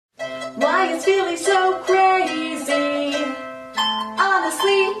Why is Billy so crazy?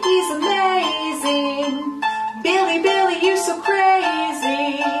 Honestly, he's amazing. Billy, you're so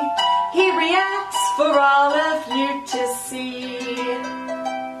crazy. He reacts for all of you to see.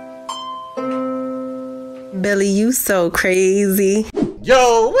 Billy, you so crazy.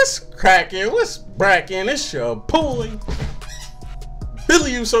 Yo, what's cracking? What's bracking? It's your boy,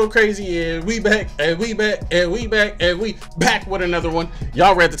 Billy, you so crazy, and we back, and we back, and we back, and we back with another one.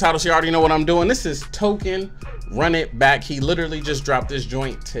 Y'all read the title, so you already know what I'm doing. This is Token, Run It Back. He literally just dropped this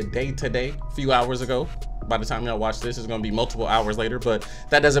joint today, a few hours ago. By the time y'all watch this, it's gonna be multiple hours later, but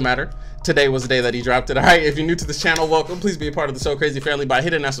that doesn't matter. Today was the day that he dropped it. All right, if you're new to this channel, welcome. Please be a part of the So Crazy family by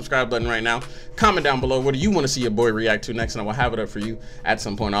hitting that subscribe button right now. Comment down below, what do you want to see your boy react to next, and I will have it up for you at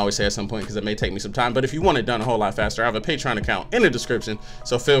some point. I always say at some point because it may take me some time, but if you want it done a whole lot faster, I have a Patreon account in the description,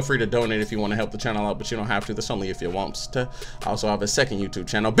 so feel free to donate if you want to help the channel out, but you don't have to. That's only if you want to. I also have a second YouTube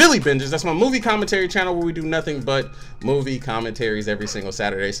channel, Billy Binges. That's my movie commentary channel where we do nothing but movie commentaries every single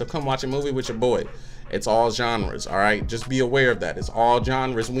Saturday, so come watch a movie with your boy. It's all genres, all right? Just be aware of that. It's all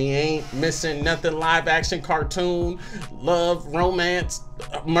genres. We ain't missing nothing. Live action, cartoon, love, romance,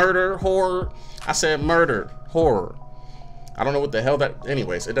 murder, horror. I said murder, horror. I don't know what the hell that,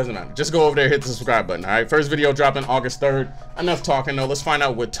 anyways, it doesn't matter. Just go over there, hit the subscribe button, all right? First video dropping August 3rd. Enough talking though. Let's find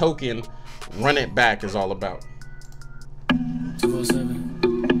out what Token Run It Back is all about.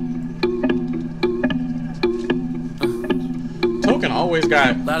 207. Token always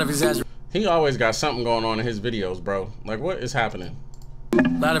got a lot of exaggeration. He always got something going on in his videos, bro. Like, what is happening? A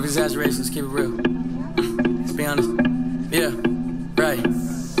lot of exaggerations, keep it real. Let's be honest. Yeah, right.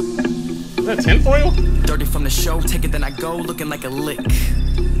 Is that tinfoil? Dirty from the show, take it then I go, looking like a lick.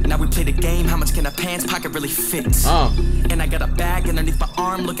 Now we play the game, how much can a pants pocket really fit? And I got a bag underneath my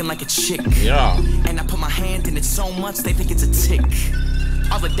arm, looking like a chick. Yeah. And I put my hand in it so much, they think it's a tick.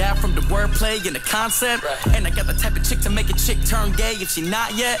 All the dad from the wordplay and the concept. Right. And I got the type of chick to make a chick turn gay if she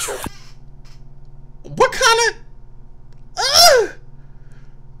not yet. What kind of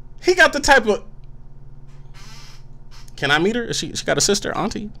he got the type of, can I meet her? Is she got a sister,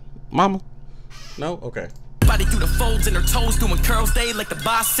 auntie, mama? No? Okay. Body through the folds in her toes, doing curls day like the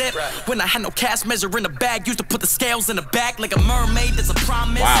bicep. Right. When I had no cash measure in the bag, used to put the scales in the back like a mermaid. There's a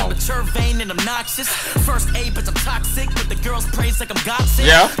promise. Wow. Immature, vain, and obnoxious. First aid, but I'm toxic. But the girls praise like I'm God sick.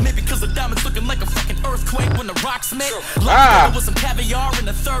 Yeah. Maybe because the diamonds looking like a fucking earthquake when the rocks met. Like with some caviar and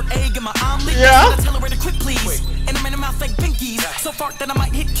a third egg in my omelet. Yeah. Tell her to quit, please. And I'm in her mouth like pinkies. So far that I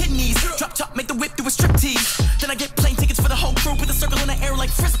might hit kidneys. Drop top, make the whip do a striptease. Then I get plane tickets for the whole crew with a circle in the air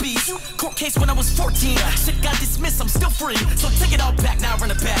like frisbees. Court case when I was 14. Shit got dismissed, I'm still free. So take it all back, now run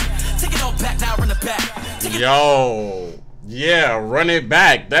it back. Take it all back, now run it back. Yo, yeah, run it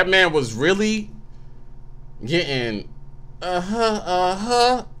back. That man was really getting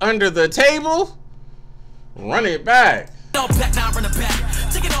under the table. Run it back. All back, now run it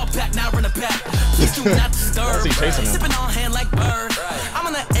back. Take it all back, now run it back. Please do not disturb. Sipping on hand like bird. I'm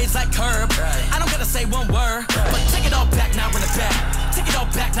on the edge like curb. I don't gotta say one word, but take it all back, now run it back. Take it all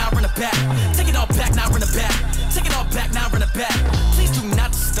back, now run it back. Take it all back, now run it back. Take it all back, now run it back. Please do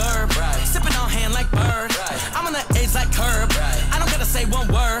not disturb. Sipping on hand like bird. I'm on the edge like curb. I don't gotta say one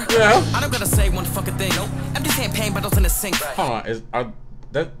word. Yeah. I don't gotta say one fucking thing. Nope. I'm just champagne bottles in the sink. Hold on,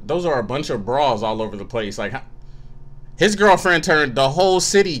 those are a bunch of bras all over the place. Like, his girlfriend turned the whole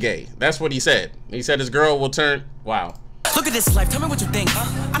city gay. That's what he said. He said his girl will turn, wow. Look at this life, tell me what you think.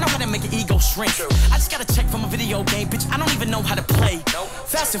 I know how to make your ego shrink. I just got a check from a video game, bitch. I don't even know how to play.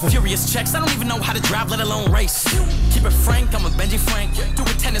 Fast and furious checks, I don't even know how to drive, let alone race. Keep it frank, I'm a Benji Frank.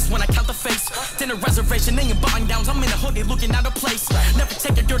 Doing tennis when I count the face. Dinner reservation in your button downs, I'm in a hoodie looking out of place. Never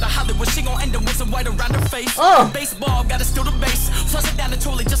take a girl to Hollywood, she gon' end up with some white around her face. Baseball, gotta steal the base. Flush it down the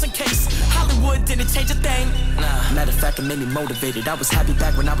toilet just in case. Hollywood didn't change a thing. Nah, matter of fact, it made me motivated. I was happy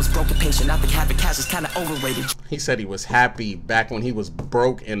back when I was broke and patient. I think having cash is kinda overrated. He said he was happy back when he was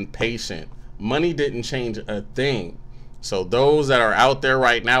broke and patient. Money didn't change a thing. So those that are out there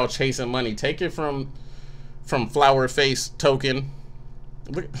right now chasing money, take it from flower face Token.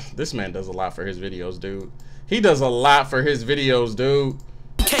 Look, this man does a lot for his videos, dude. He does a lot for his videos, dude.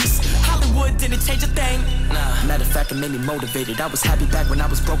 Hollywood didn't change a thing. Nah, matter of fact, it made me motivated. I was happy back when I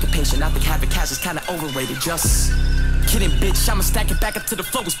was broke and patient. I think having cash is kinda overrated. Just kidding, bitch. I'ma stack it back up to the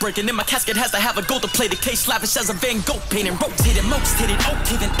flow is breaking. In my casket has to have a gold to play the case. Lavish as a Van Gogh painting. Rotated, most hit it.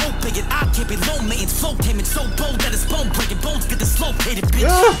 Okay, then open it. I keep it low maintenance. Flow came in so bold that it's bone breaking. Bones get dislocated, bitch.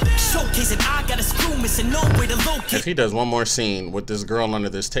 Showcasing, I got a screw missing. No way to locate. If he does one more scene with this girl under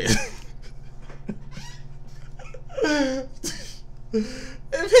this table.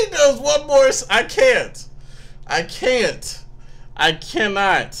 If he does one more, I cannot.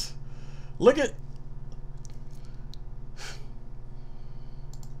 Look at.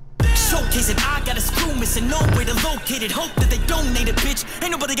 Showcase it, I got a screw missing, no way to locate it. Hope that they donate it, bitch. Ain't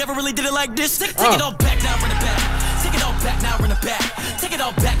nobody ever really did it like this. Take it all back now, run it back. Take it all back now, run it back. Take it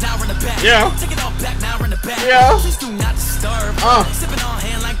all back now, run it back. Yeah. Take it all back now, run it back. Yeah. Please do not disturb. Sipping on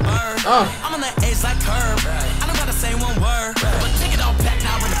hand like bird. I'm on the edge like curb. I don't gotta say one word, but take it all back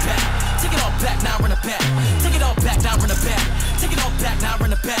now, run it back. Take it all back now, run it back. Take it all back now, run it back. Take it all back now, run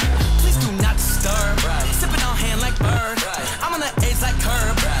it back. Please do not disturb. Sipping on hand like bird. I'm on the edge like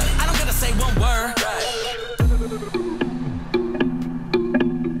curb. I don't gotta say one word.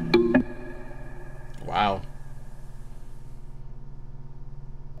 Wow.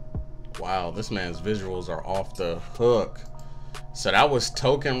 Wow, this man's visuals are off the hook. So that was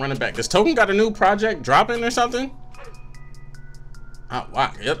Token running back. Does Token got a new project dropping or something? Wow.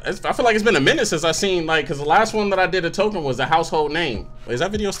 I feel like it's been a minute since I seen, like, because the last one that I did a Token was a household name. Is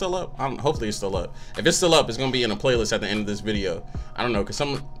that video still up? Hopefully it's still up. If it's still up, it's gonna be in a playlist at the end of this video. I don't know, because I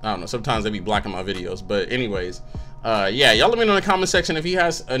don't know, sometimes they be blocking my videos. But anyways, yeah, y'all let me know in the comment section if he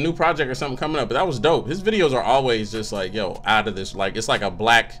has a new project or something coming up. But that was dope. His videos are always just like, yo, out of this, like, it's like a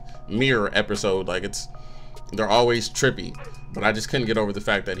Black Mirror episode. Like, they're always trippy. But I just couldn't get over the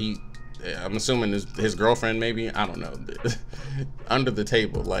fact that I'm assuming his girlfriend, maybe, I don't know, under the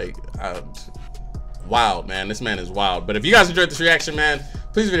table. Like, wild, man. This man is wild. But if you guys enjoyed this reaction, man,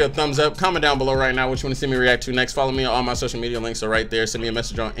 please give it a thumbs up. Comment down below right now what you want to see me react to next. Follow me on all my social media links are right there. Send me a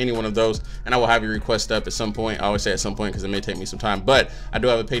message on any one of those, and I will have your request up at some point. I always say at some point because it may take me some time, but I do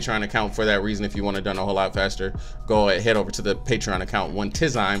have a Patreon account for that reason. If you want it done a whole lot faster, go ahead, head over to the Patreon account one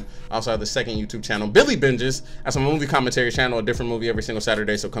time. I also have the second YouTube channel, Billy Binges. That's a movie commentary channel, a different movie every single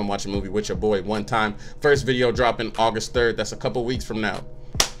Saturday, so come watch a movie with your boy one time. First video dropping August 3rd. That's a couple weeks from now.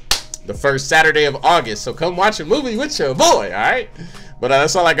 The first Saturday of August, so come watch a movie with your boy, all right? But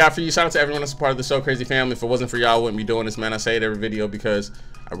that's all I got for you. Shout out to everyone that's a part of the So Crazy family. If it wasn't for y'all, I wouldn't be doing this, man. I say it every video because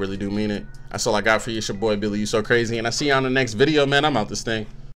I really do mean it. That's all I got for you. It's your boy, Billy You So Crazy, and I see you on the next video, man. I'm out this thing.